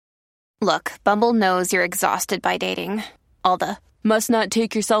Look, Bumble knows you're exhausted by dating. All the must not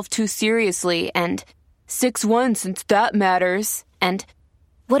take yourself too seriously and 6'1" since that matters. And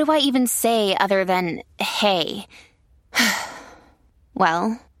what do I even say other than hey?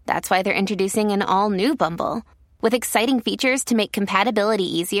 Well, that's why they're introducing an all-new Bumble with exciting features to make compatibility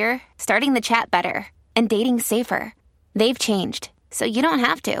easier, starting the chat better, and dating safer. They've changed, so you don't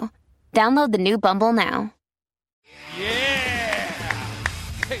have to. Download the new Bumble now. Yeah!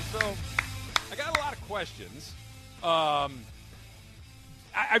 Okay, so I got a lot of questions. I've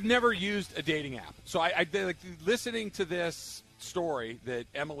never used a dating app. So I like listening to this story that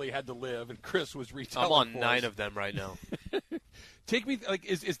Emily had to live and Chris was retelling. I'm on for 9 us. of them right now. Take me like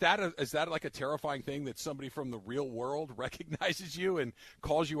is that like a terrifying thing that somebody from the real world recognizes you and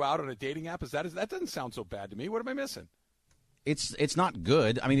calls you out on a dating app? That doesn't sound so bad to me. What am I missing? It's not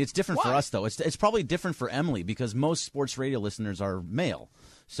good. I mean, it's different for Why? us though. It's probably different for Emily because most sports radio listeners are male.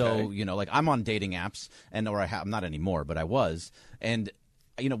 So Okay. like I'm on dating apps, I'm not anymore, but I was, and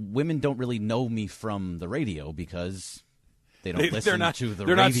women don't really know me from the radio because they don't listen to the radio.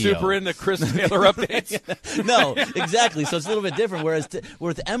 They're not super into Chris Taylor updates. No, exactly. So it's a little bit different. Whereas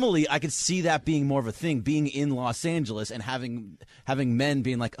with Emily, I could see that being more of a thing, being in Los Angeles and having men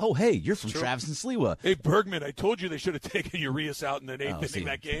being like, "Oh, hey, you're from Travis and Sliwa." Hey Bergman, I told you they should have taken Urias out in the 8th inning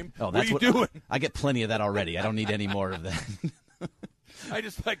that game. Oh, what that's are you doing? I get plenty of that already. I don't need any more of that. I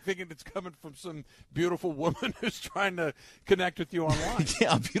just like thinking it's coming from some beautiful woman who's trying to connect with you online.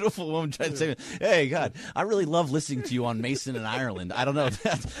 Yeah, a beautiful woman trying to say, "Hey, God, I really love listening to you on Mason and Ireland." I don't know.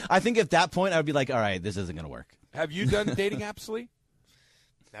 I think at that point I would be like, "All right, this isn't going to work." Have you done dating apps, Lee?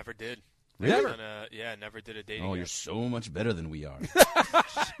 Never did. Never? Never did a dating Oh, app. you're so much better than we are.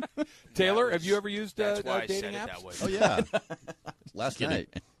 Taylor, have you ever used That's why I dating said apps? it that way. Oh, yeah. Last night.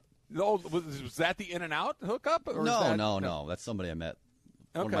 No, was that the In and Out hookup? Or No. That's somebody I met.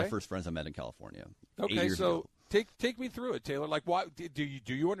 One of my Okay. first friends I met in California. 8 Okay, years so ago. take me through it, Taylor. Like, why do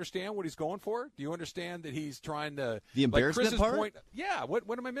you understand what he's going for? Do you understand that he's trying to The embarrassment Chris's part? Point, yeah. What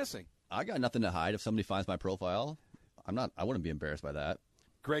am I missing? I got nothing to hide. If somebody finds my profile, I wouldn't be embarrassed by that.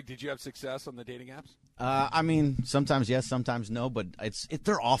 Greg, did you have success on the dating apps? I mean, sometimes yes, sometimes no, but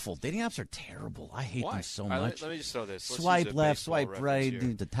they're awful. Dating apps are terrible. I hate Why? them so All right, much. let me just throw this. Let's Swipe use a left, baseball swipe reference right,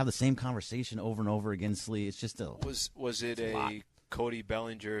 here. to have the same conversation over and over again. Slee, it's just Was it a Cody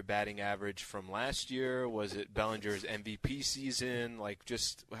Bellinger batting average from last year? Was it Bellinger's MVP season? Like,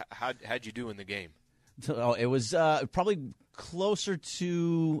 just how'd you do in the game? it was probably closer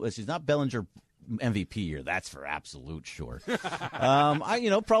to. Let's see, not Bellinger MVP year. That's for absolute sure.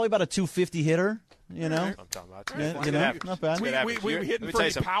 Probably about a 250 hitter. I'm talking about. Yeah, That's good average. not bad. That's good average. We Let hitting me for tell any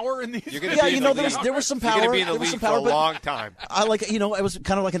you something. power in these? You're gonna Yeah, be in the league. there was some You're power. gonna be in the There was league some for power, a but long time. I it was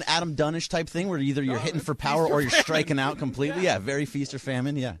kind of like an Adam Dunnish type thing where either you're hitting for power or you're striking out completely. Yeah, very feast or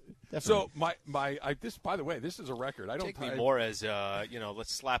famine. Yeah, definitely. So this, by the way, this is a record. I don't Take me more as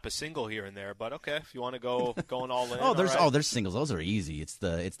let's slap a single here and there. But okay, if you want to going all in. There's singles. Those are easy. It's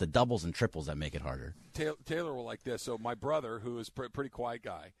the doubles and triples that make it harder. Taylor will like this. So my brother, who is a pretty quiet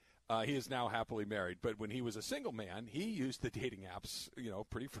guy, he is now happily married. But when he was a single man, he used the dating apps,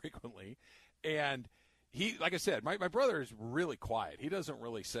 pretty frequently. And he, like I said, my brother is really quiet. He doesn't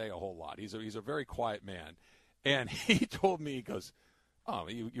really say a whole lot. He's a very quiet man. And he told me, he goes, "Oh,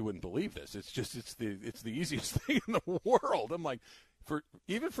 you wouldn't believe this. It's the easiest thing in the world." I'm like,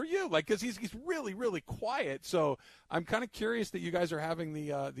 even for you, like, because he's really, really quiet. So I'm kind of curious that you guys are having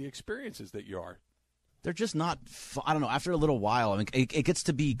the experiences that you are. They're just not. I don't know. After a little while, I mean, it gets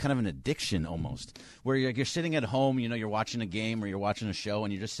to be kind of an addiction almost, where you're sitting at home, you're watching a game or you're watching a show,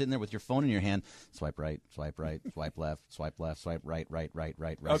 and you're just sitting there with your phone in your hand. Swipe right, swipe left, swipe right,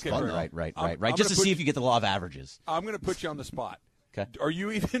 Okay, right, just to see if you get the law of averages. I'm going to put you on the spot. Okay. Are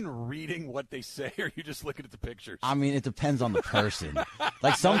you even reading what they say, or are you just looking at the pictures? I mean, it depends on the person.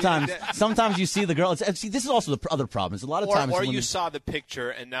 Like sometimes you see the girl. See, this is also the other problem. Is a lot of times or when you saw the picture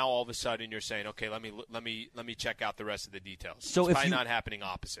and now all of a sudden you're saying, okay, let me check out the rest of the details. So it's if probably you- not happening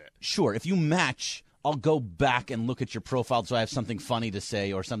opposite. Sure, if you match, I'll go back and look at your profile so I have something funny to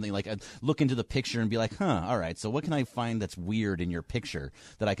say or something like look into the picture and be like, all right, so what can I find that's weird in your picture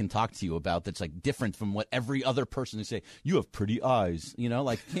that I can talk to you about that's like different from what every other person would say? You have pretty eyes,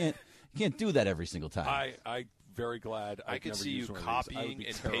 can't do that every single time. I very glad I I've could never see you used one of these. I would copying be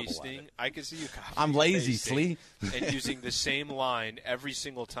and terrible at pasting. it. I could see you copying. I'm lazy, and pasting, and using the same line every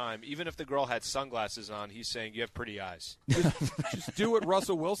single time. Even if the girl had sunglasses on, he's saying you have pretty eyes. Just do what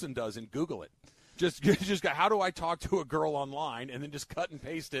Russell Wilson does and Google it. Just how do I talk to a girl online, and then just cut and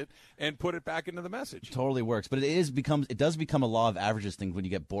paste it and put it back into the message. Totally works, but it does become a law of averages thing when you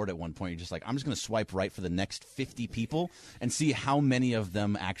get bored at one point. You're just like, I'm just going to swipe right for the next 50 people and see how many of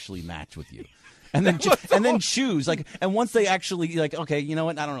them actually match with you. And then choose, like, and once they actually like, okay, you know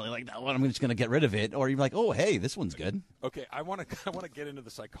what, I don't really like that one, I'm just going to get rid of it. Or you're like, oh, hey, this one's good. Okay, I want to get into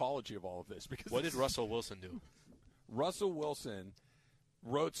the psychology of all of this, because what did Russell Wilson do? Russell Wilson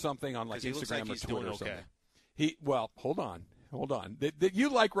wrote something on like Instagram or Twitter or something. Hold on. You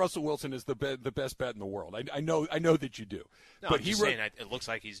like Russell Wilson as the best bet in the world. I know that you do. No, but I'm just saying it looks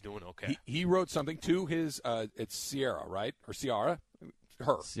like he's doing okay. He wrote something to his it's Sierra, right? Or Ciara?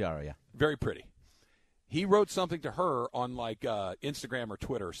 Her. Ciara, yeah. Very pretty. He wrote something to her on like Instagram or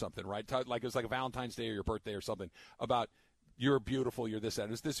Twitter or something, right? Like it was like a Valentine's Day or your birthday or something about you're beautiful, you're this, that.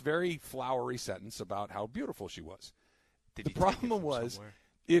 It was this very flowery sentence about how beautiful she was. The problem was,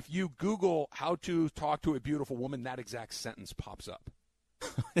 if you Google how to talk to a beautiful woman, that exact sentence pops up.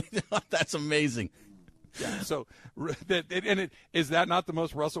 That's amazing. Yeah. So, is that not the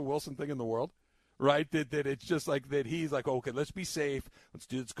most Russell Wilson thing in the world? Right, that it's just like that. He's like, okay, let's be safe.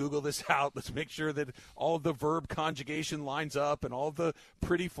 Let's Google this out. Let's make sure that all of the verb conjugation lines up and all of the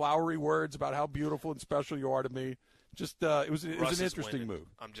pretty flowery words about how beautiful and special you are to me. Just it was an interesting move.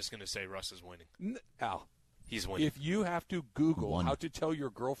 I'm just going to say Russ is winning. Al, he's winning. If you have to Google how to tell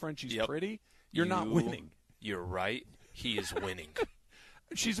your girlfriend she's pretty, you're not winning. You're right. He is winning.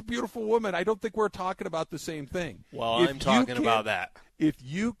 She's a beautiful woman. I don't think we're talking about the same thing. Well, I'm talking about that. If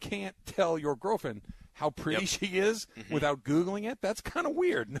you can't tell your girlfriend how pretty she is without Googling it, that's kind of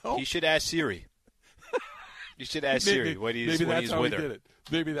weird, no? He should ask Siri. You should ask Siri when he's with her.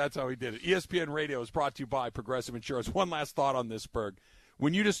 Maybe that's how he did it. ESPN Radio is brought to you by Progressive Insurance. One last thought on this, Berg.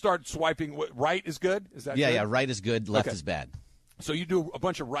 When you just start swiping, right is good? Is that good? Yeah, right is good, left is bad. So you do a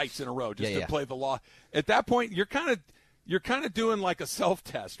bunch of rights in a row just to play the law. At that point, you're kind of doing like a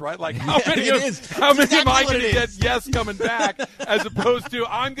self-test, right? Like how many am I going to get yes coming back, as opposed to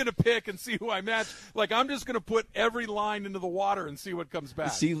I'm going to pick and see who I match. Like I'm just going to put every line into the water and see what comes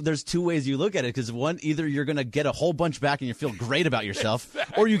back. See, there's two ways you look at it, because one, either you're going to get a whole bunch back and you feel great about yourself,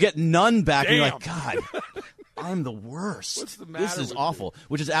 or you get none back and you're like, God, I'm the worst. What's the matter? This is awful,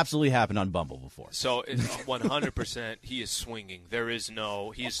 which has absolutely happened on Bumble before. So 100% he is swinging.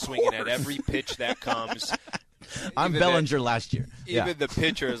 He is swinging at every pitch that comes. I'm Bellinger last year. Even the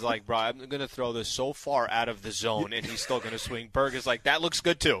pitcher is like, bro, I'm going to throw this so far out of the zone, and he's still going to swing. Berg is like, that looks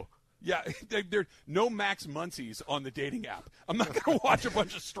good too. Yeah, there's no Max Muncies on the dating app. I'm not going to watch a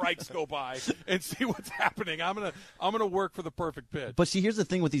bunch of strikes go by and see what's happening. I'm gonna work for the perfect pitch. But see, here's the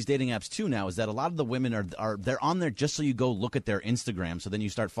thing with these dating apps too now, is that a lot of the women they're on there just so you go look at their Instagram, so then you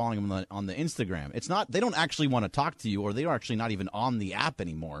start following them on the Instagram. It's not, they don't actually want to talk to you, or they're actually not even on the app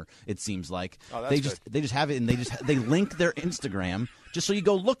anymore, it seems like. Oh, they just have it, and they link their Instagram just so you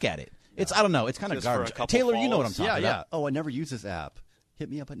go look at it. It's, I don't know, it's kind of garbage. Taylor, you know what I'm talking about. Yeah. Oh, I never use this app. Hit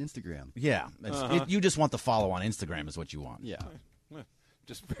me up on Instagram. Yeah. You just want the follow on Instagram is what you want. Yeah.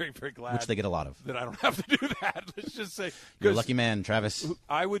 Just very, very glad. Which they get a lot of. That I don't have to do that. Let's just say. You're a lucky man, Travis.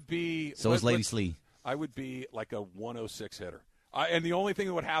 I would be. So is Lady Slee. I would be like a 106 hitter. And the only thing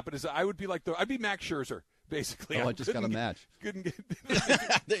that would happen is I'd be Max Scherzer, basically. Oh, I just got a match. There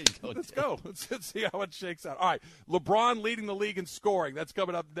you go. Let's go. Let's see how it shakes out. All right. LeBron leading the league in scoring. That's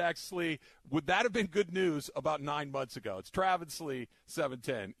coming up next, Slee. Would that have been good news about 9 months ago? It's Travis Slee,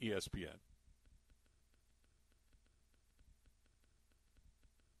 710 ESPN.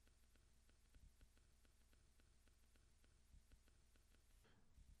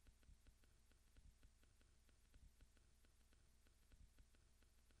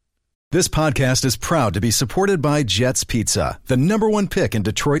 This podcast is proud to be supported by Jets Pizza, the #1 pick in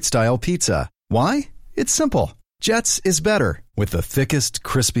Detroit-style pizza. Why? It's simple. Jets is better. With the thickest,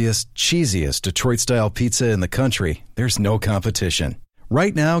 crispiest, cheesiest Detroit-style pizza in the country, there's no competition.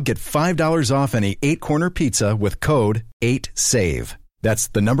 Right now, get $5 off any 8-corner pizza with code 8SAVE. That's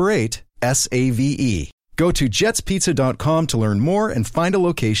the number 8, S-A-V-E. Go to jetspizza.com to learn more and find a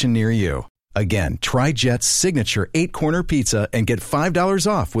location near you. Again, try Jet's signature 8-corner pizza and get $5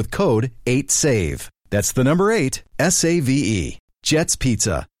 off with code 8SAVE. That's the number 8, S-A-V-E. Jet's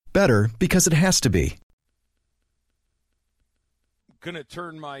Pizza. Better because it has to be. Going to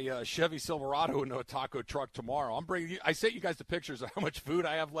turn my Chevy Silverado into a taco truck tomorrow. I sent you guys the pictures of how much food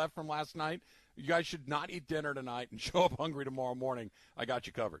I have left from last night. You guys should not eat dinner tonight and show up hungry tomorrow morning. I got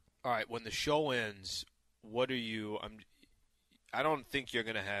you covered. All right, when the show ends, what are you I don't think you're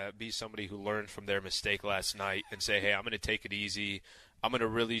going to be somebody who learned from their mistake last night and say, hey, I'm going to take it easy. I'm going to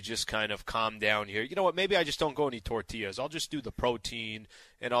really just kind of calm down here. You know what? Maybe I just don't go any tortillas. I'll just do the protein,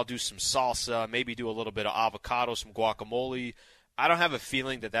 and I'll do some salsa, maybe do a little bit of avocado, some guacamole. I don't have a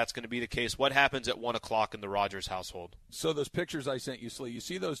feeling that that's going to be the case. What happens at 1 o'clock in the Rogers household? So those pictures I sent you, Slee, you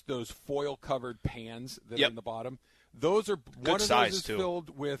see those foil-covered pans that Yep. are in the bottom? Those are Good one of size, those is too.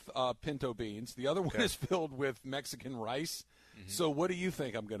 filled with pinto beans. The other one is filled with Mexican rice. So what do you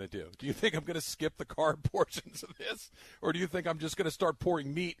think I'm going to do? Do you think I'm going to skip the carb portions of this? Or do you think I'm just going to start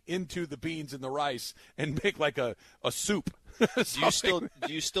pouring meat into the beans and the rice and make like a soup? Do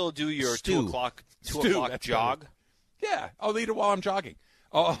you still do your Stew. 2 o'clock Stew, that's jog? Yeah, I'll eat it while I'm jogging.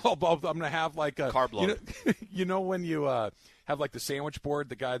 I'm going to have like a Carb load. You know when you have like the sandwich board,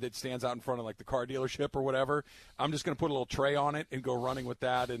 the guy that stands out in front of like the car dealership or whatever. I'm just going to put a little tray on it and go running with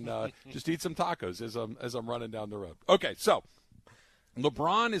that and just eat some tacos as I'm running down the road. Okay, so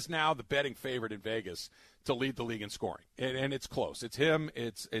LeBron is now the betting favorite in Vegas to lead the league in scoring, and it's close. It's him,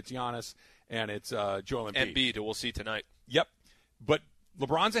 it's Giannis, and it's Joel Embiid. Embiid, we'll see tonight. Yep, but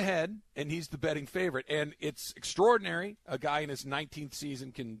LeBron's ahead, and he's the betting favorite, and it's extraordinary. A guy in his 19th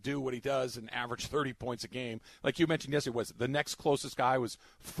season can do what he does and average 30 points a game. Like you mentioned yesterday, the next closest guy was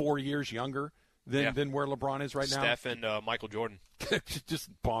 4 years younger than where LeBron is right now. Steph and Michael Jordan. Just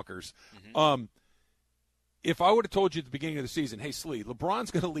bonkers. If I would have told you at the beginning of the season, hey, Slee, LeBron's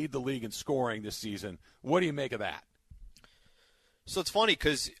going to lead the league in scoring this season, what do you make of that? So it's funny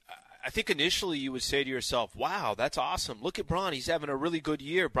because I think initially you would say to yourself, wow, that's awesome. Look at Bron. He's having a really good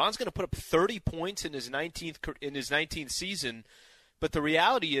year. Bron's going to put up 30 points in his 19th season. But the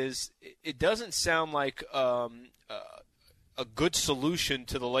reality is it doesn't sound like a good solution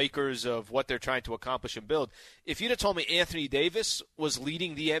to the Lakers of what they're trying to accomplish and build. If you'd have told me Anthony Davis was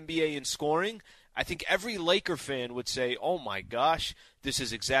leading the NBA in scoring, I think every Laker fan would say, oh, my gosh, this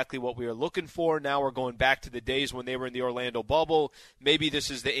is exactly what we are looking for. Now we're going back to the days when they were in the Orlando bubble. Maybe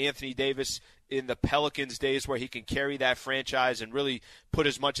this is the Anthony Davis in the Pelicans days where he can carry that franchise and really put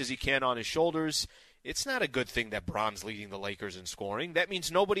as much as he can on his shoulders. It's not a good thing that Bron's leading the Lakers in scoring. That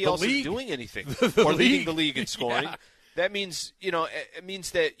means nobody else is doing anything or leading the league in scoring. Yeah. That means, it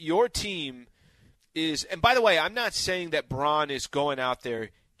means that your team is – and by the way, I'm not saying that Bron is going out there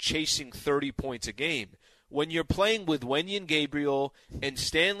chasing 30 points a game. When you're playing with Wenyen Gabriel and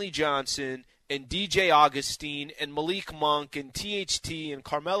Stanley Johnson and DJ Augustine and Malik Monk and THT and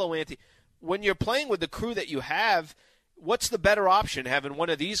Carmelo Anthony, when you're playing with the crew that you have, what's the better option, having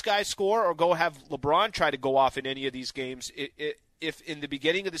one of these guys score or go have LeBron try to go off in any of these games? If in the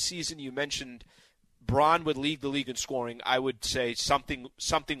beginning of the season you mentioned Bron would lead the league in scoring, I would say something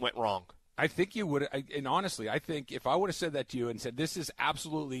went wrong. I think you would, and honestly, I think if I would have said that to you and said this is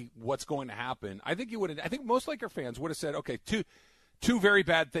absolutely what's going to happen, I think you would have. I think most Laker fans would have said, okay, two very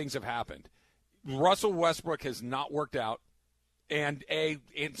bad things have happened. Russell Westbrook has not worked out, and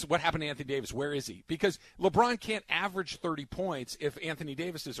it's what happened to Anthony Davis. Where is he? Because LeBron can't average 30 points if Anthony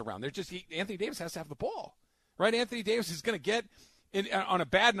Davis is around. Anthony Davis has to have the ball, right? Anthony Davis is going to get on a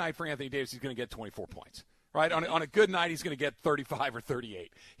bad night for Anthony Davis, he's going to get 24 points. Right? On a good night, he's going to get 35 or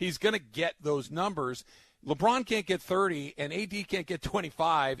 38. He's going to get those numbers. LeBron can't get 30, and AD can't get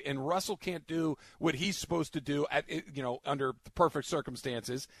 25, and Russell can't do what he's supposed to do under perfect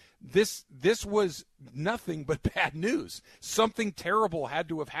circumstances. This was nothing but bad news. Something terrible had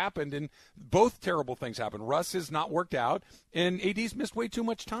to have happened, and both terrible things happened. Russ has not worked out, and AD's missed way too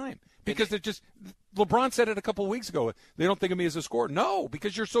much time. Because LeBron said it a couple of weeks ago, they don't think of me as a scorer. No,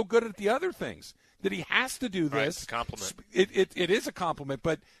 because you're so good at the other things that he has to do this. Right, it's a compliment. It is a compliment,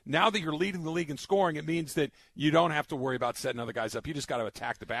 but now that you're leading the league in scoring, it means that you don't have to worry about setting other guys up. You just got to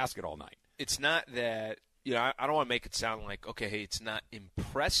attack the basket all night. It's not that, I don't want to make it sound like, okay, hey, it's not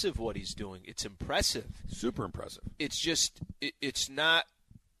impressive what he's doing. It's impressive. Super impressive. It's just, it's not,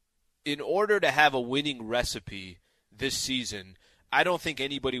 in order to have a winning recipe this season, I don't think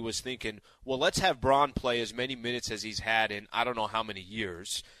anybody was thinking, well, let's have Bron play as many minutes as he's had in I don't know how many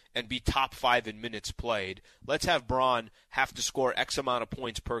years and be top 5 in minutes played. Let's have Bron have to score X amount of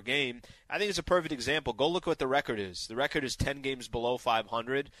points per game. I think it's a perfect example. Go look what the record is. The record is 10 games below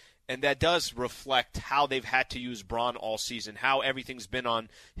 500, and that does reflect how they've had to use Bron all season, how everything's been on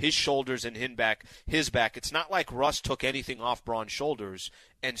his shoulders and his back. It's not like Russ took anything off Bron's shoulders,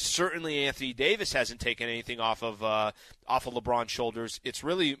 and certainly Anthony Davis hasn't taken anything off of LeBron's shoulders. It's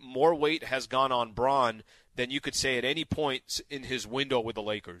really more weight has gone on Bron than you could say at any point in his window with the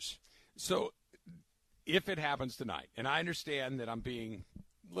Lakers. So if it happens tonight, and I understand that I'm being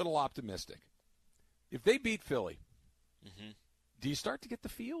a little optimistic, if they beat Philly, do you start to get the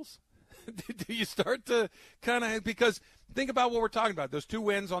feels? Do you start to kind of – because think about what we're talking about. Those 2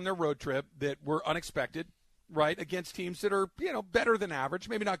 wins on their road trip that were unexpected. right, against teams that are, better than average.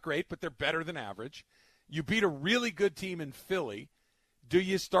 Maybe not great, but they're better than average. You beat a really good team in Philly. Do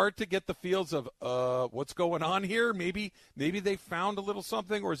you start to get the feels of what's going on here? Maybe they found a little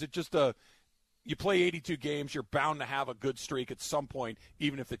something, or is it just you play 82 games, you're bound to have a good streak at some point,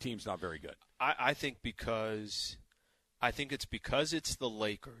 even if the team's not very good? I think it's because it's the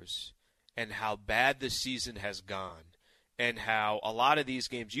Lakers and how bad the season has gone and how a lot of these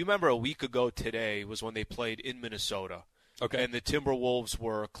games, you remember a week ago today was when they played in Minnesota. Okay. And the Timberwolves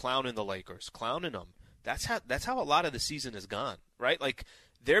were clowning the Lakers, clowning them. That's how a lot of the season has gone, right? Like,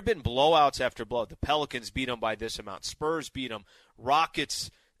 there have been blowouts after blowout. The Pelicans beat them by this amount. Spurs beat them.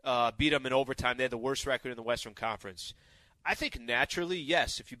 Rockets beat them in overtime. They had the worst record in the Western Conference. I think naturally,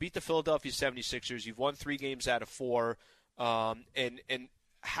 yes, if you beat the Philadelphia 76ers, you've won 3 games out of 4. And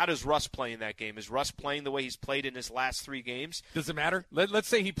how does Russ play in that game? Is Russ playing the way he's played in his last 3 games? Does it matter? Let's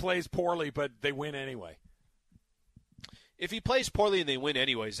say he plays poorly, but they win anyway. If he plays poorly and they win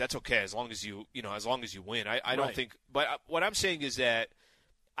anyways, that's okay as long as you win. I don't think. But what I'm saying is that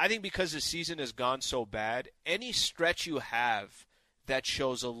I think because the season has gone so bad, any stretch you have that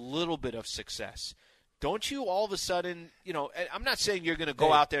shows a little bit of success, don't you all of a sudden, I'm not saying you're going to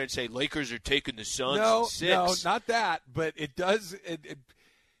go out there and say Lakers are taking the Suns in 6. No, not that. But it does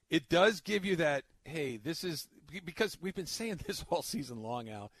it does give you that, hey, this is – because we've been saying this all season long,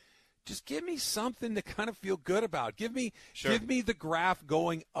 Al. Just give me something to kind of feel good about. Give me the graph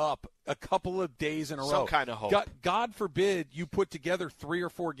going up a couple of days in a row. Some kind of hope. God forbid you put together 3 or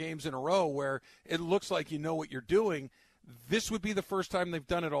 4 games in a row where it looks like you know what you're doing. This would be the first time they've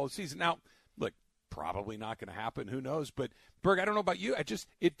done it all season. Now, look, probably not going to happen. Who knows? But, Berg, I don't know about you.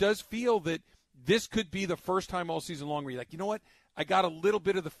 It does feel that this could be the first time all season long where you're like, you know what? I got a little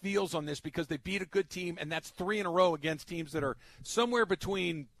bit of the feels on this because they beat a good team, and that's 3 in a row against teams that are somewhere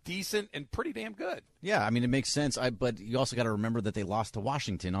between decent and pretty damn good. Yeah, I mean, it makes sense. But you also got to remember that they lost to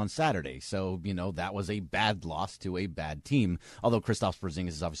Washington on Saturday. So, that was a bad loss to a bad team. Although Kristaps Porzingis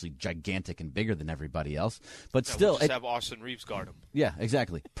is obviously gigantic and bigger than everybody else. But still. We'll just have Austin Reeves guard him. Yeah,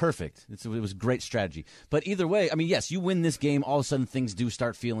 exactly. Perfect. It was great strategy. But either way, I mean, yes, you win this game, all of a sudden things do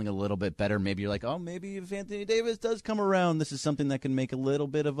start feeling a little bit better. Maybe you're like, oh, maybe if Anthony Davis does come around, this is something that can make a little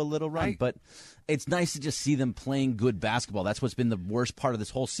bit of a little run. But it's nice to just see them playing good basketball. That's what's been the worst part of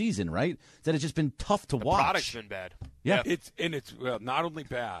this whole season, right? That it's just been tough to watch. The product's been bad. Yeah. It's not only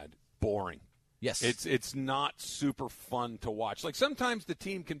bad, boring. Yes. It's not super fun to watch. Like, sometimes the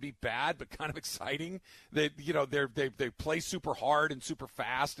team can be bad but kind of exciting. They play super hard and super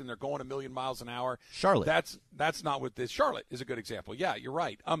fast and they're going a million miles an hour. Charlotte. That's not what this. Charlotte is a good example. Yeah, you're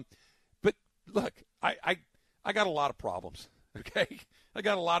right. But look, I got a lot of problems. Okay? I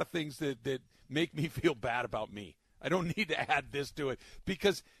got a lot of things that make me feel bad about me. I don't need to add this to it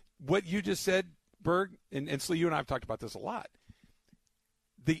because what you just said, Berg, and Slee, you and I have talked about this a lot.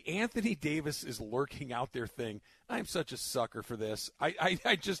 The Anthony Davis is lurking out there thing. I am such a sucker for this. I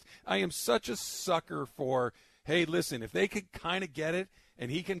am such a sucker for, hey, listen, if they could kind of get it and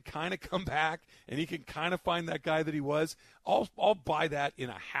he can kind of come back and he can kind of find that guy that he was, I'll buy that in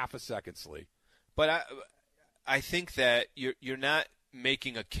a half a second, Slee. But I think that you're not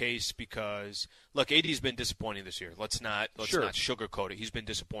making a case because, look, AD's been disappointing this year. Let's not sugarcoat it. He's been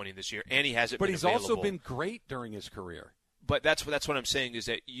disappointing this year, and he hasn't been available. But he's also been great during his career. But that's what I'm saying is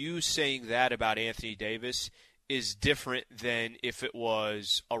that you saying that about Anthony Davis is different than if it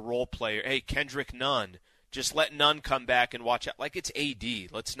was a role player. Hey, Kendrick Nunn, just let Nunn come back and watch out. Like, it's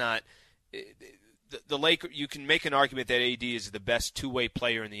AD. Let's not the Lakers. You can make an argument that AD is the best two-way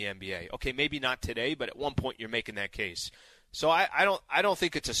player in the NBA. Okay, maybe not today, but at one point you're making that case. So I don't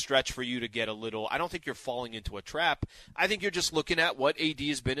think it's a stretch for you to get a little. I don't think you're falling into a trap. I think you're just looking at what AD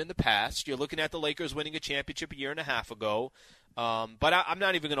has been in the past. You're looking at the Lakers winning a championship a year and a half ago. But I'm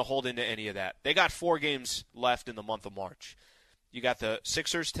not even going to hold into any of that. They got 4 games left in the month of March. You got the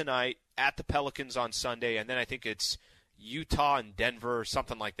Sixers tonight, at the Pelicans on Sunday, and then I think it's Utah and Denver or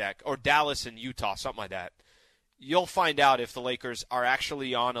something like that, or Dallas and Utah, something like that. You'll find out if the Lakers are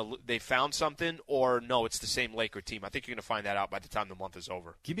actually they found something, or no, it's the same Laker team. I think you're going to find that out by the time the month is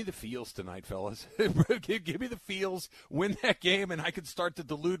over. Give me the feels tonight, fellas. Give me the feels. Win that game, and I can start to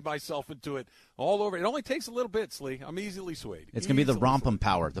delude myself into it all over. It only takes a little bit, Slee. I'm easily swayed. It's going to be the Rompum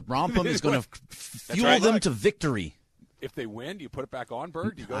power. The Rompum is going to fuel them to victory. If they win, do you put it back on,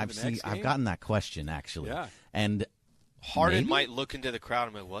 Berg? Do you go to the next game? I've gotten that question, actually. Yeah. And Harden might look into the crowd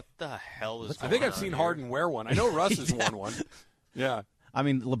and be like, what the hell is going on? I think I've seen Harden wear one. I know Russ has worn one. Yeah. I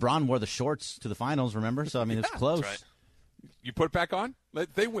mean, LeBron wore the shorts to the finals, remember? So, I mean, it's close. That's right. You put it back on?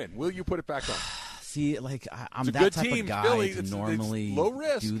 They win. Will you put it back on? See, like I'm It's a that good type team, of guy Philly. to It's normally low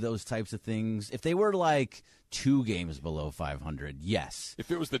risk. do those types of things. If they were like 2 games below 500, yes. If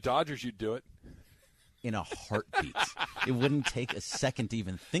it was the Dodgers, you'd do it. In a heartbeat. It wouldn't take a second to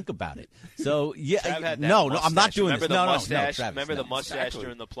even think about it. So, yeah, Trav had that no, mustache. I'm not doing Remember this. the No, mustache? Travis, Remember no. the mustache Exactly.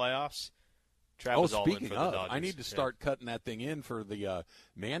 during the playoffs? Trav Oh, was all in speaking for the of, Dodgers. I need to start cutting that thing in for the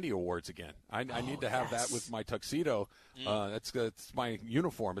Mandy Awards again. I need to have that with my tuxedo. That's my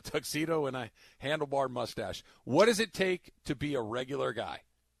uniform, a tuxedo and a handlebar mustache. What does it take to be a regular guy?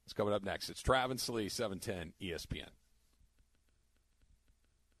 It's coming up next. It's Trav and Slee, 710 ESPN.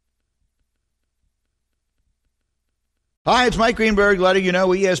 Hi, it's Mike Greenberg letting you know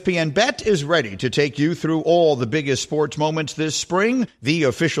ESPN Bet is ready to take you through all the biggest sports moments this spring. The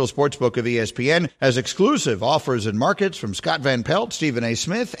official sportsbook of ESPN has exclusive offers and markets from Scott Van Pelt, Stephen A.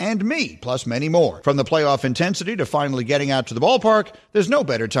 Smith, and me, plus many more. From the playoff intensity to finally getting out to the ballpark, there's no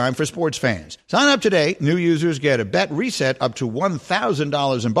better time for sports fans. Sign up today. New users get a bet reset up to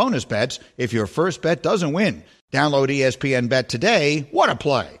 $1,000 in bonus bets if your first bet doesn't win. Download ESPN Bet today. What a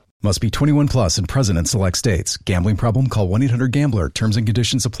play. Must be 21 plus and present in select states. Gambling problem? Call 1-800-GAMBLER. Terms and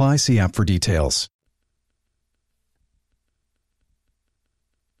conditions apply. See app for details.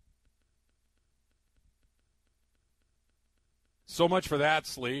 So much for that,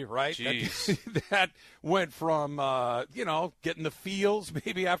 Slee, right? Jeez. That went from, getting the feels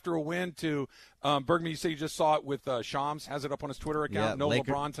maybe after a win to Bergman, you say you just saw it with Shams, has it up on his Twitter account. Yeah, no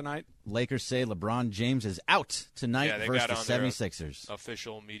LeBron tonight? Lakers say LeBron James is out tonight they versus got the on their 76ers.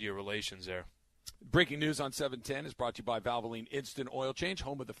 Official media relations there. Breaking news on 710 is brought to you by Valvoline Instant Oil Change,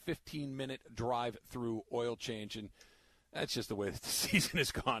 home of the 15-minute drive-through oil change. And that's just the way that the season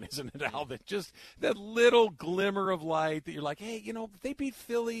has gone, isn't it, Alvin? Just that little glimmer of light that you're like, hey, if they beat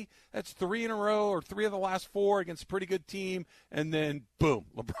Philly, that's 3 in a row or 3 of the last 4 against a pretty good team, and then, boom,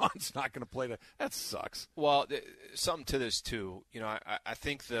 LeBron's not going to play. That sucks. Well, something to this, too. I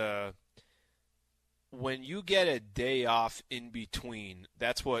think when you get a day off in between,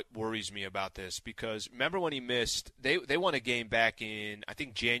 that's what worries me about this. Because remember when he missed, they won a game back in, I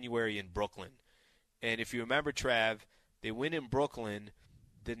think, January in Brooklyn. And if you remember, Trav, they win in Brooklyn.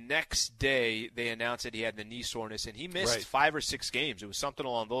 The next day, they announced that he had the knee soreness, and he missed 5 or 6 games. It was something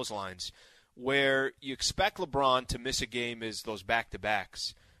along those lines, where you expect LeBron to miss a game is those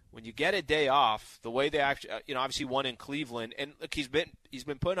back-to-backs. When you get a day off, the way they actually, obviously won in Cleveland, and look, he's been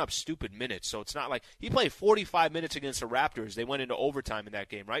putting up stupid minutes, so it's not like he played 45 minutes against the Raptors. They went into overtime in that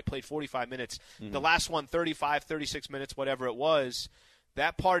game, right? Played 45 minutes. Mm-hmm. The last one, 35, 36 minutes, whatever it was.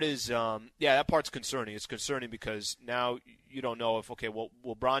 That part is, that part's concerning. It's concerning because now you don't know if, will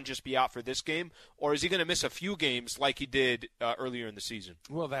LeBron just be out for this game, or is he going to miss a few games like he did earlier in the season?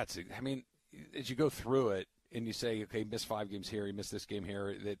 Well, that's it. I mean, as you go through it and you say, okay, he missed 5 games here, he missed this game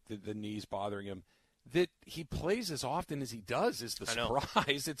here, that the knee's bothering him, that he plays as often as he does is the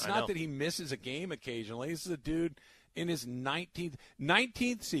surprise. It's not that he misses a game occasionally. This is a dude in his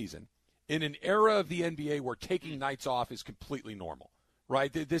 19th season in an era of the NBA where taking nights off is completely normal.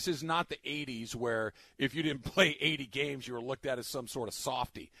 Right? This is not the 80s where if you didn't play 80 games, you were looked at as some sort of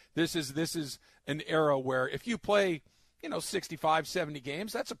softy. This is an era where if you play, 65, 70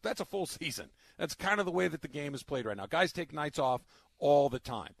 games, that's a full season. That's kind of the way that the game is played right now. Guys take nights off all the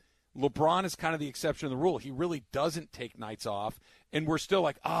time. LeBron is kind of the exception to the rule. He really doesn't take nights off, and we're still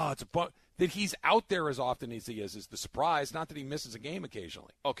like, that he's out there as often as he is the surprise, not that he misses a game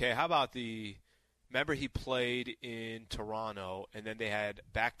occasionally. Okay, how about remember he played in Toronto, and then they had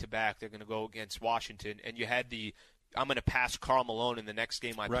back-to-back. They're going to go against Washington, and you had I'm going to pass Karl Malone in the next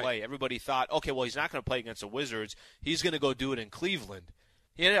game I play. Everybody thought, okay, well, he's not going to play against the Wizards. He's going to go do it in Cleveland.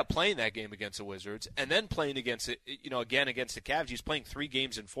 He ended up playing that game against the Wizards, and then playing against it, again against the Cavs. He's playing 3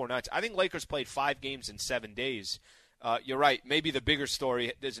 games in 4 nights. I think Lakers played 5 games in 7 days. You're right. Maybe the bigger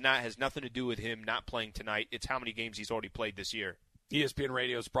story has nothing to do with him not playing tonight. It's how many games he's already played this year. ESPN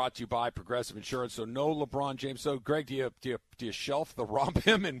Radio is brought to you by Progressive Insurance. So no LeBron James. So Greg, do you shelf the romp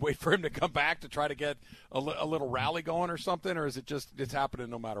him and wait for him to come back to try to get a little rally going or something, or is it just it's happening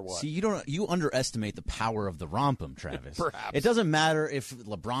no matter what? See, you underestimate the power of the romp him, Travis. Perhaps it doesn't matter if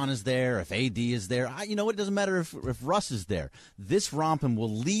LeBron is there, if AD is there. It doesn't matter if Russ is there. This romp him will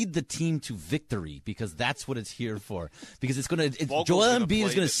lead the team to victory because that's what it's here for. Because it's going to. Joel Embiid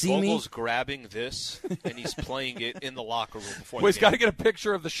is going to see me. Vogel's grabbing this and he's playing it in the locker room before. Well, he's got to get a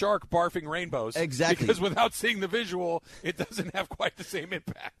picture of the shark barfing rainbows. Exactly. Because without seeing the visual, it doesn't have quite the same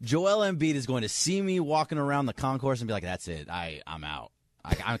impact. Joel Embiid is going to see me walking around the concourse and be like, that's it. I'm out.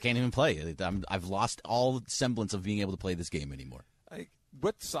 I can't even play. I've lost all semblance of being able to play this game anymore.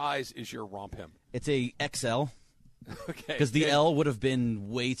 What size is your romp him? It's a XL. Okay. Because the L would have been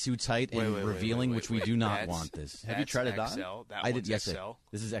way too tight and Wait, revealing, which we do not want this. Have you tried it on? XL. That I one's did. Yes, XL.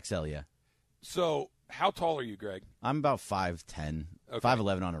 this is XL. Yeah, So how tall are you, Greg? I'm about 5'10", Okay.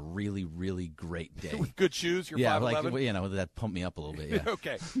 5'11" on a really, really great day. With good shoes, you're Yeah, 5'11"? like, you know, that pumped me up a little bit. Yeah.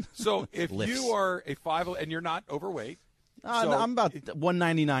 Okay. So if Lifts. you are a 5'11", and you're not overweight. So I'm about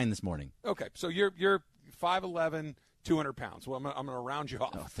 199 this morning. Okay. So you're 5'11", 200 pounds. Well, I'm going to round you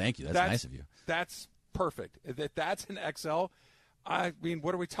off. Oh, thank you. That's nice of you. That's perfect. That's an XL. I mean,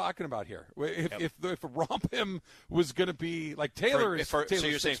 what are we talking about here? If Rompim was going to be like Taylor is, so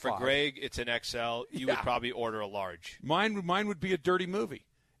you're saying 6'5". for Greg it's an XL, you would probably order a large. Mine would be a dirty movie.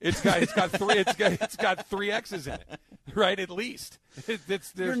 It's got three X's in it, right? At least.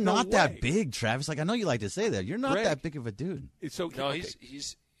 You're not that big, Travis. Like I know you like to say that. You're not Greg, that big of a dude. So No, okay.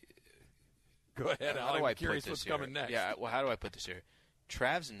 he's. Go ahead. How do I I'm curious put this what's here? coming next. Yeah, well, how do I put this here?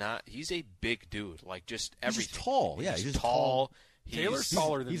 Trav's not. He's a big dude. Like just He's everything. just tall. Yeah, he's he's just tall. Taylor's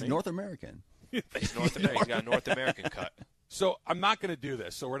taller than He's me. North American. He's North American. He's got a North American cut. So I'm not going to do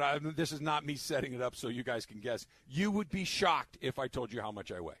this. So we're not. This is not me setting it up so you guys can guess. You would be shocked if I told you how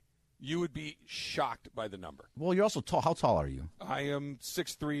much I weigh. You would be shocked by the number. Well, you're also tall. How tall are you? I am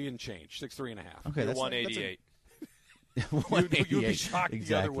 6'3" and change, 6'3" and a half. Okay, You're that's 188. You would be shocked exactly.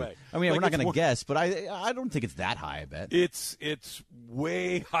 the other way. I mean, Like, we're not it's going more- to guess, but I don't think it's that high. I bet. It's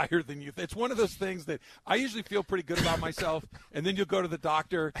way higher than you. It's one of those things that I usually feel pretty good about myself, and then you'll go to the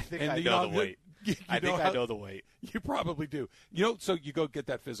doctor. I think and I you know the weight. I think I know the weight. You probably do. You know, so you go get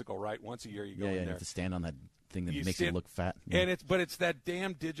that physical, right? Once a year, you go Yeah, in you there. have to stand on that thing that You makes stand- you look fat. And it's that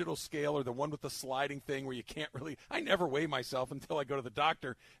damn digital scale or the one with the sliding thing where you can't really. I never weigh myself until I go to the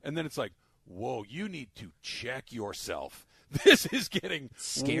doctor, and then it's like, whoa, you need to check yourself. This is getting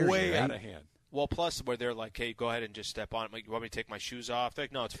Scary, way right? out of hand. Well, plus where they're like, "Hey, go ahead and just step on it." Like, you want me to take my shoes off? They're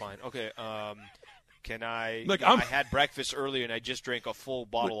like, "No, it's fine." Okay. Can I? Like, I had breakfast earlier and I just drank a full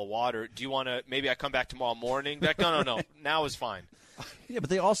bottle of water. Do you want to? Maybe I come back tomorrow morning. They're like, no. Now is fine. Yeah, but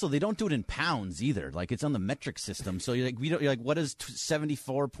they don't do it in pounds either. Like it's on the metric system. So you're like, what does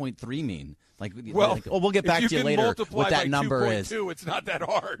 74.3 mean? Like, Well, we'll get back if to you can later multiply what that by number is. 2.2, it's not that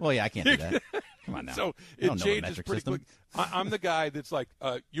hard. Well, yeah, I can't do that. Come on now. So I it don't know the changes metric pretty system. quick. I'm the guy that's like,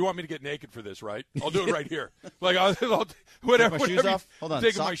 you want me to get naked for this, right? I'll do it right here. Like, I'll whatever. Take my shoes whatever off? Hold on,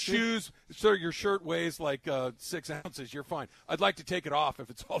 Taking my socks, too? shoes. Sir, your shirt weighs like 6 ounces. You're fine. I'd like to take it off if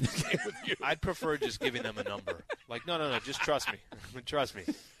it's all the same with you. I'd prefer just giving them a number. Like, no. Just trust me. Trust me.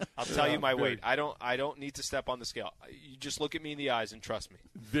 I'll tell you my weight. I don't need to step on the scale. You just look at me in the eyes and trust me.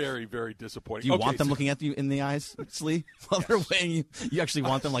 Very, very disappointing. Do you Okay, want them so- looking at you in the eyes, Slee, while they're weighing you? You actually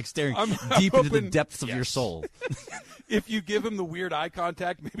want them like staring I'm deep into the hoping- depths of your soul. If you give them the weird eye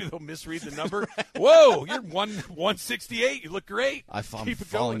contact, maybe they'll misread the number. Whoa, you're 168. You look great. I'm Keep it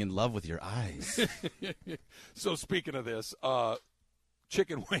falling going. in love with your eyes. So speaking of this,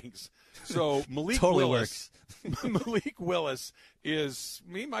 chicken wings. So Malik Totally Willis, Malik Willis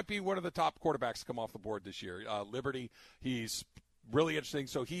he might be one of the top quarterbacks to come off the board this year. Liberty, he's really interesting.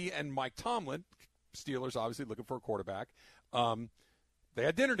 So he and Mike Tomlin, Steelers obviously looking for a quarterback. They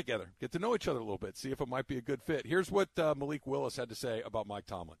had dinner together, get to know each other a little bit, see if it might be a good fit. Here's what Malik Willis had to say about Mike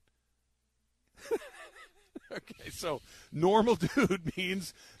Tomlin. Okay, so normal dude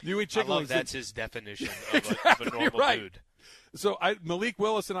means you eat chicken I love wings. that's his definition of Exactly a normal right. dude. So Malik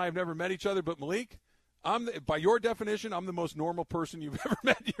Willis and I have never met each other, but Malik, by your definition, I'm the most normal person you've ever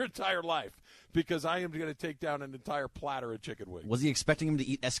met in your entire life because I am going to take down an entire platter of chicken wings. Was he expecting him to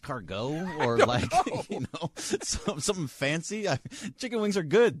eat escargot or something fancy? Chicken wings are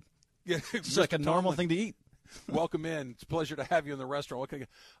good. Yeah, It's just like a normal thing to eat. Welcome in. It's a pleasure to have you in the restaurant. What can I get?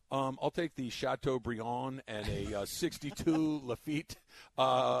 I'll take the Chateaubriand and a 62 Lafite.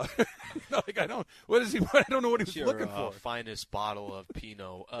 I don't know what he was Your looking for. finest bottle of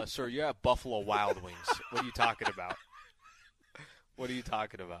Pinot. Sir, you're at Buffalo Wild Wings. What are you talking about? What are you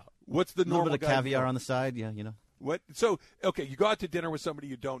talking about? What's the A little normal bit of guy caviar for? on the side, yeah, you know. What? So, okay, you go out to dinner with somebody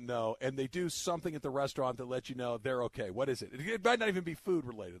you don't know, and they do something at the restaurant that lets you know they're okay. What is it? It might not even be food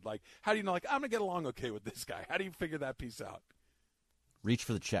related. Like, how do you know? Like, I'm gonna get along okay with this guy. How do you figure that piece out? Reach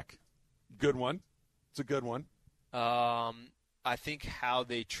for the check. Good one. It's a good one. I think how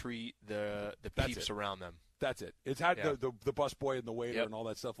they treat the That's peeps it. around them. That's it. It's how Yeah. the bus boy and the waiter Yep. and all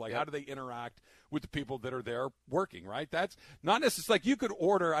that stuff. Like, Yep. how do they interact with the people that are there working? Right. That's not necessarily like you could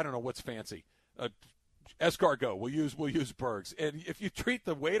order. I don't know what's fancy. Escargot. We'll use Berg's. And if you treat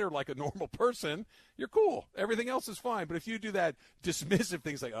the waiter like a normal person, you're cool. Everything else is fine. But if you do that dismissive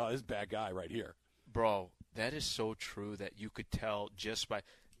things like, oh, this is a bad guy right here. Bro, that is so true that you could tell just by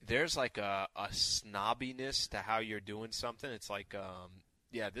there's like a snobbiness to how you're doing something. It's like,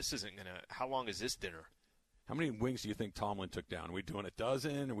 this isn't gonna. How long is this dinner? How many wings do you think Tomlin took down? Are we doing a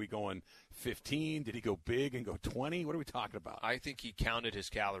dozen? Are we going 15? Did he go big and go 20? What are we talking about? I think he counted his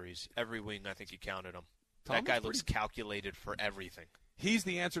calories. Every wing, I think he counted them. Tomlin's that guy looks calculated for everything. He's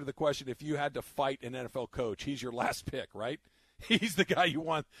the answer to the question. If you had to fight an NFL coach, he's your last pick, right? He's the guy you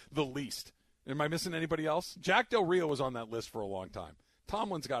want the least. Am I missing anybody else? Jack Del Rio was on that list for a long time.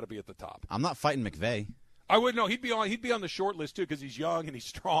 Tomlin's got to be at the top. I'm not fighting McVay. I wouldn't know. He'd be on the short list too because he's young and he's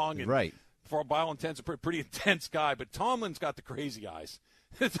strong and right. For by all intents, a pretty intense guy. But Tomlin's got the crazy eyes.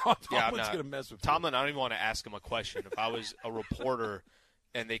 Tomlin's going to mess with Tomlin. I don't even want to ask him a question. If I was a reporter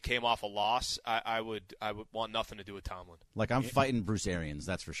and they came off a loss, I would want nothing to do with Tomlin. Like I'm fighting Bruce Arians,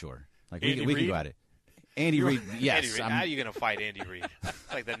 that's for sure. Like we Reid? can go at it. Andy Reid, yes. Andy Reid. How are you going to fight Andy Reid?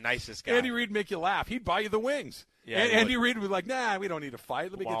 Like the nicest guy. Andy Reid make you laugh. He'd buy you the wings. Yeah, Andy Reid would be like, nah, we don't need to fight.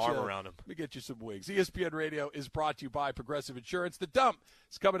 Let me arm around him. Let me get you some wings. ESPN Radio is brought to you by Progressive Insurance. The Dump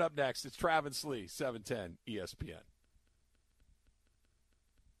is coming up next. It's Travis Lee, 710 ESPN.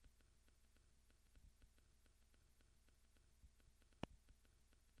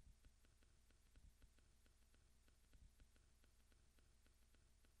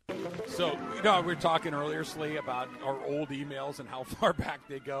 So, we were talking earlier, Slee, about our old emails and how far back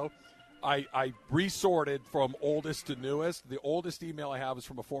they go. I resorted from oldest to newest. The oldest email I have is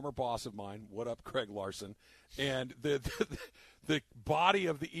from a former boss of mine. What up, Craig Larson? And the body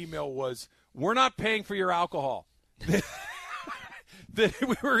of the email was, we're not paying for your alcohol.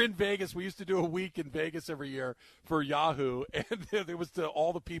 We were in Vegas. We used to do a week in Vegas every year for Yahoo, and it was to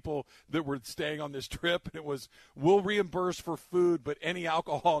all the people that were staying on this trip, and it was, we'll reimburse for food, but any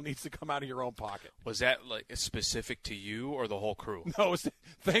alcohol needs to come out of your own pocket. Was that like specific to you or the whole crew? No,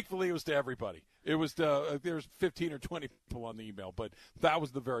 thankfully it was to everybody. It was there was 15 or 20 people on the email, but that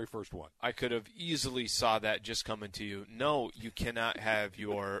was the very first one. I could have easily saw that just coming to you. No, you cannot have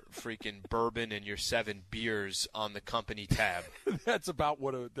your freaking bourbon and your 7 beers on the company tab. That's about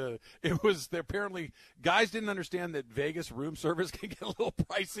what it was. Apparently, guys didn't understand that Vegas room service can get a little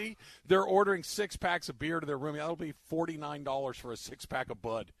pricey. They're ordering 6 packs of beer to their room. That'll be $49 for a 6-pack of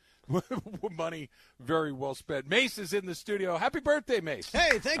Bud. Money very well spent. Mace is in the studio. Happy birthday, Mace.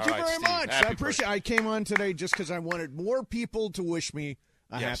 Hey, thank you very Steve. much. Happy I appreciate it. I came on today just because I wanted more people to wish me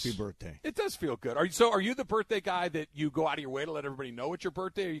a happy birthday. It does feel good. Are you the birthday guy that you go out of your way to let everybody know it's your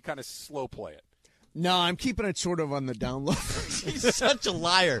birthday, or you kind of slow play it? No, I'm keeping it sort of on the down low. He's such a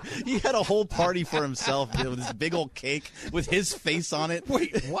liar. He had a whole party for himself with this big old cake with his face on it.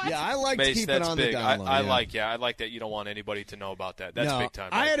 Wait, what? Yeah, I like to Mace, keep that's it on big. the down low. I like that you don't want anybody to know about that. That's big time.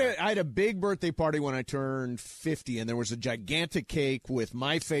 I had a big birthday party when I turned 50, and there was a gigantic cake with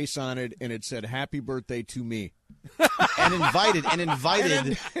my face on it, and it said "Happy Birthday to me." and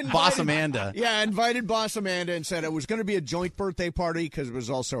invited Boss Amanda. Yeah, I invited Boss Amanda and said it was going to be a joint birthday party because it was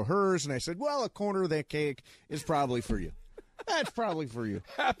also hers. And I said, well, a corner of that cake is probably for you. That's probably for you.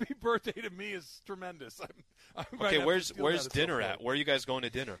 Happy birthday to me is tremendous. Okay, where's dinner at? Where are you guys going to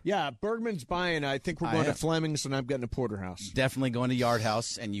dinner? Yeah, Bergman's buying. I think we're going to Fleming's, and I'm getting a porterhouse. Definitely going to Yard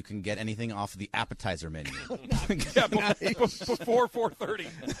House, and you can get anything off the appetizer menu. Before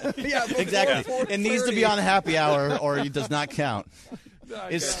 4:30. Yeah, exactly. It needs to be on happy hour, or it does not count.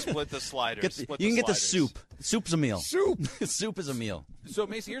 Split the sliders. You can get the soup. Soup's a meal. Soup is a meal. So,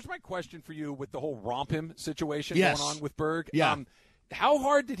 Macy, here's my question for you with the whole romp him situation Yes. going on with Berg. Yeah. How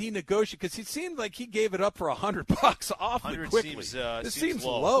hard did he negotiate? Because it seemed like he gave it up for $100 awfully 100 quickly. seems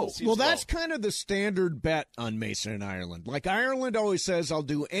low. Well, that's kind of the standard bet on Mason and Ireland. Like Ireland always says, I'll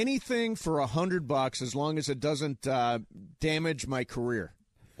do anything for $100 as long as it doesn't damage my career.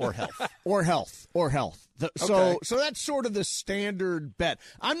 Or health. Or health. Okay. So that's sort of the standard bet.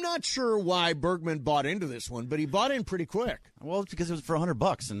 I'm not sure why Bergman bought into this one, but he bought in pretty quick. Well, it's because it was for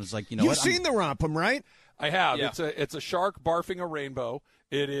 $100, and it's like, You've seen the Romp'em, right? I have. Yeah. It's a shark barfing a rainbow.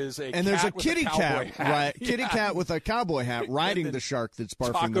 It is a And there's a cat with kitty a cowboy cat, hat. right? Kitty cat with a cowboy hat riding the shark that's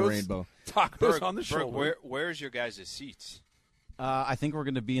barfing the rainbow. Tacos Berg, on the shoulder. Where's your guys' seats? I think we're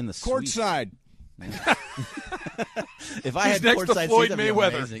going to be in the Courtside. If I had He's next to courtside Floyd seats, that'd be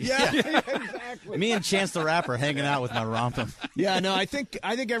Mayweather. amazing. Yeah, exactly. Me and Chance the Rapper hanging out with my Romp'em. Yeah, no, I think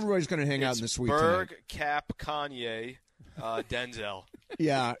everybody's going to hang out in the suite Berg, tonight. Cap, Kanye, Denzel.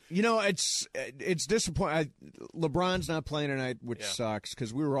 Yeah, it's disappointing. LeBron's not playing tonight, which sucks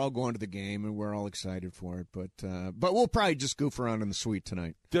because we were all going to the game and we're all excited for it. But we'll probably just goof around in the suite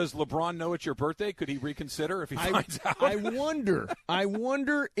tonight. Does LeBron know it's your birthday? Could he reconsider if he finds out? I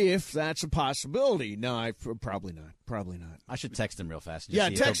wonder if that's a possibility. No, probably not. Probably not. I should text him real fast. Yeah,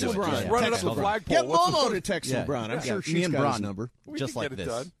 Just see if text he'll do it. LeBron. Yeah, Run it up Text the LeBron. flagpole. Get What's the Momo first- to text Yeah. LeBron. I'm Yeah. sure Me she's and got his Bron. number. We just can like get it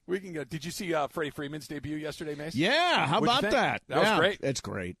this. done. We can get. Did you see Freddie Freeman's debut yesterday, Mace? Yeah, how What'd you about think? that? That was great. It's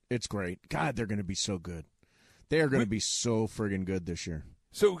great. It's great. God, they're going to be so good. They are going to be so friggin' good this year.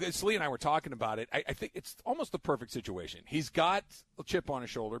 So Slee and I were talking about it. I think it's almost the perfect situation. He's got a chip on his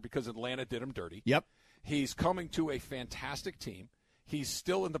shoulder because Atlanta did him dirty. Yep. He's coming to a fantastic team. He's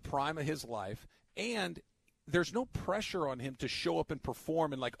still in the prime of his life, and there's no pressure on him to show up and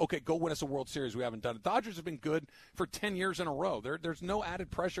perform and okay, go win us a World Series. We haven't done it. Dodgers have been good for 10 years in a row. There's no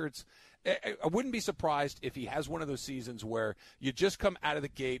added pressure. I wouldn't be surprised if he has one of those seasons where you just come out of the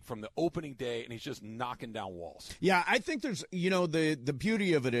gate from the opening day and he's just knocking down walls. Yeah, I think there's, the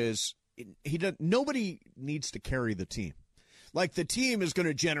beauty of it is nobody needs to carry the team. Like, the team is going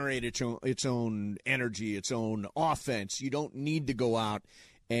to generate its own energy, its own offense. You don't need to go out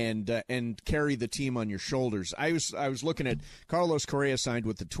and carry the team on your shoulders. I was looking at Carlos Correa signed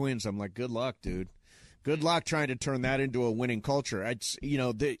with the Twins. I'm like, good luck, dude. Good luck trying to turn that into a winning culture.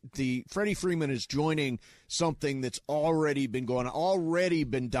 The Freddie Freeman is joining something that's already been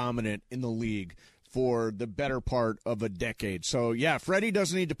dominant in the league for the better part of a decade. So yeah, Freddie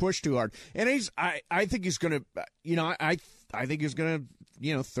doesn't need to push too hard, and I think he's going to, I think he's going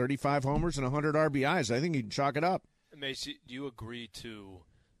to, 35 homers and 100 RBIs. I think he can chalk it up. Macy, do you agree to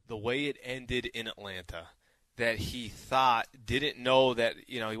the way it ended in Atlanta? That he didn't know that,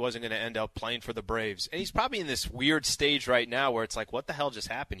 he wasn't going to end up playing for the Braves. And he's probably in this weird stage right now where it's like, what the hell just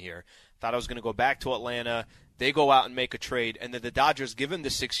happened here? Thought I was going to go back to Atlanta. They go out and make a trade. And then the Dodgers give him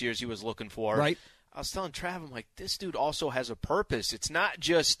the 6 years he was looking for. Right. I was telling Trav, I'm like, this dude also has a purpose. It's not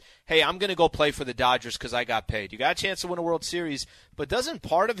just, hey, I'm going to go play for the Dodgers because I got paid. You got a chance to win a World Series. But doesn't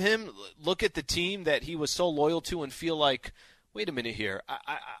part of him look at the team that he was so loyal to and feel like, wait a minute here,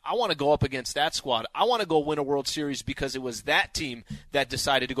 I want to go up against that squad. I want to go win a World Series because it was that team that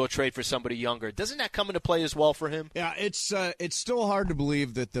decided to go trade for somebody younger. Doesn't that come into play as well for him? Yeah, it's still hard to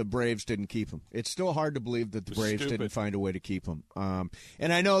believe that the Braves didn't keep him. It's still hard to believe that the Braves didn't find a way to keep him.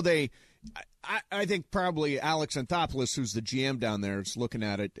 And I know I think probably Alex Anthopoulos, who's the GM down there, is looking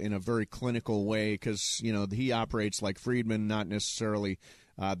at it in a very clinical way because, he operates like Friedman, not necessarily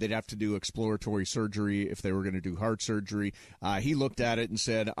they'd have to do exploratory surgery if they were going to do heart surgery. He looked at it and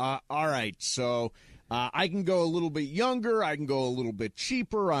said, all right, so I can go a little bit younger. I can go a little bit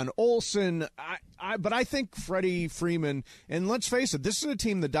cheaper on Olsen. But I think Freddie Freeman, and let's face it, this is a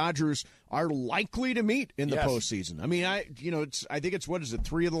team the Dodgers are likely to meet in the postseason. I mean, I think it's, what is it,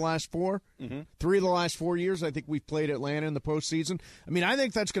 3 of the last 4? Mm-hmm. 3 of the last 4 years, I think we've played Atlanta in the postseason. I mean, I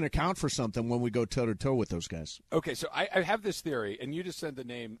think that's going to count for something when we go toe-to-toe with those guys. Okay, so I have this theory, and you just said the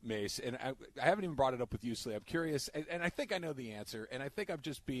name, Mace, and I haven't even brought it up with you, Slee. I'm curious, and I think I know the answer, and I think I'm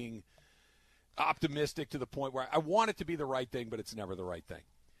just being optimistic to the point where I want it to be the right thing, but it's never the right thing.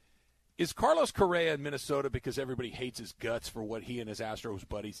 Is Carlos Correa in Minnesota because everybody hates his guts for what he and his Astros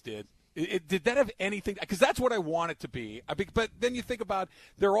buddies did? Did that have anything? Because that's what I want it to be. But then you think about,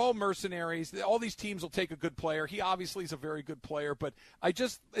 they're all mercenaries. All these teams will take a good player. He obviously is a very good player, but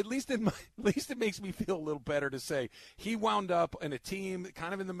at least it makes me feel a little better to say he wound up in a team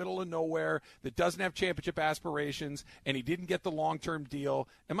kind of in the middle of nowhere that doesn't have championship aspirations, and he didn't get the long-term deal.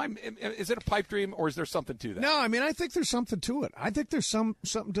 Is it a pipe dream, or is there something to that? No, I mean, I think there's something to it. I think there's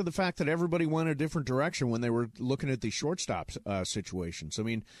something to the fact that everybody went a different direction when they were looking at the shortstop situations. I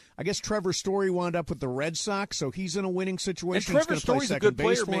mean, I guess Trevor Story wound up with the Red Sox, so he's in a winning situation. And Trevor Story's a good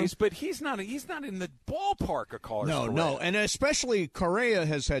player, Mace, but he's not in the ballpark of Carlos Correa. No, and especially Correa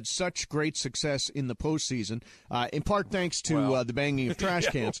has had such great success in the postseason, in part thanks to the banging of trash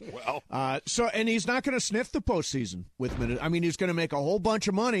cans. And he's not going to sniff the postseason with minutes. I mean, he's going to make a whole bunch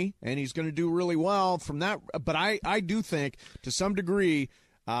of money, and he's going to do really well from that. But I do think, to some degree,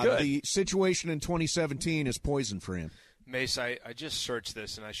 the situation in 2017 is poison for him. Mace, I just searched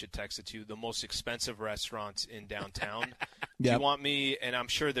this, and I should text it to you, the most expensive restaurants in downtown. Do you want me, and I'm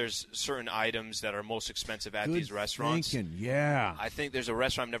sure there's certain items that are most expensive at these restaurants. Thinking, yeah. I think there's a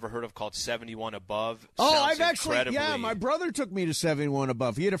restaurant I've never heard of called 71 Above. I've actually, my brother took me to 71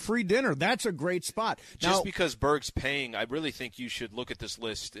 Above. He had a free dinner. That's a great spot. Just because Berg's paying, I really think you should look at this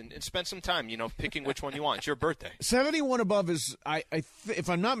list and spend some time, picking which one you want. It's your birthday. 71 Above is, if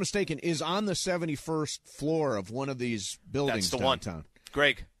I'm not mistaken, is on the 71st floor of one of these buildings downtown. One.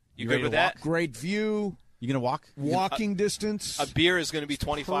 Greg, you good with that? Great view. You going to walk? Walking distance. A beer is going to be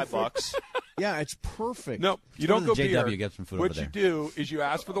 $25. Yeah, it's perfect. No, you don't go beer. Get some food what over there. You do is you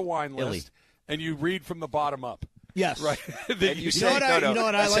ask for the wine list, and you read from the bottom up. Yes. Right. And you say, you know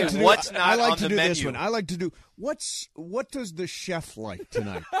what I like to do? What's not I like on to the do menu? this one. I like to do what does the chef like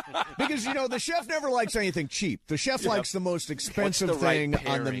tonight? Because the chef never likes anything cheap. The chef likes the most expensive thing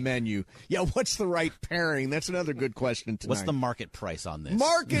on the menu. Yeah, what's the right pairing? That's another good question tonight. What's the market price on this?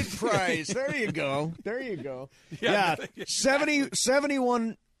 Market price. There you go. Yeah.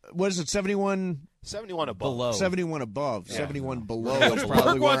 71 what is it, 71? 71 above. Below. 71 above. Yeah. 71 below is probably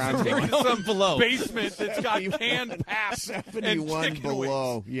Berg where wants I'm to going. take some Below. basement that's got canned paps and 71 chicken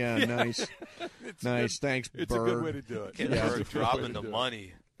below. wings. Yeah, nice. Nice. Good. Thanks, It's Berg. a good way to do it. Get Yeah. Berg dropping the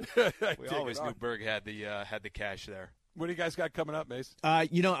money. We Take always it knew on. Berg had the cash there. What do you guys got coming up, Mace? I'll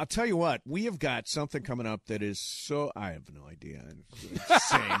tell you what. We have got something coming up that is so. I have no idea. It's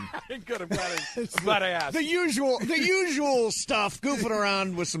insane. Good. I'm glad I asked. The usual stuff, goofing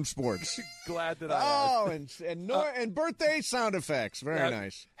around with some sports. Glad that I asked. And birthday sound effects. Very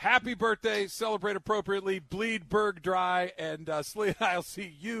nice. Happy birthday. Celebrate appropriately. Bleed Berg dry. And Slee and I'll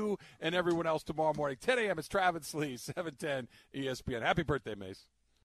see you and everyone else tomorrow morning. 10 a.m. It's Travis Slee, 710 ESPN. Happy birthday, Mace.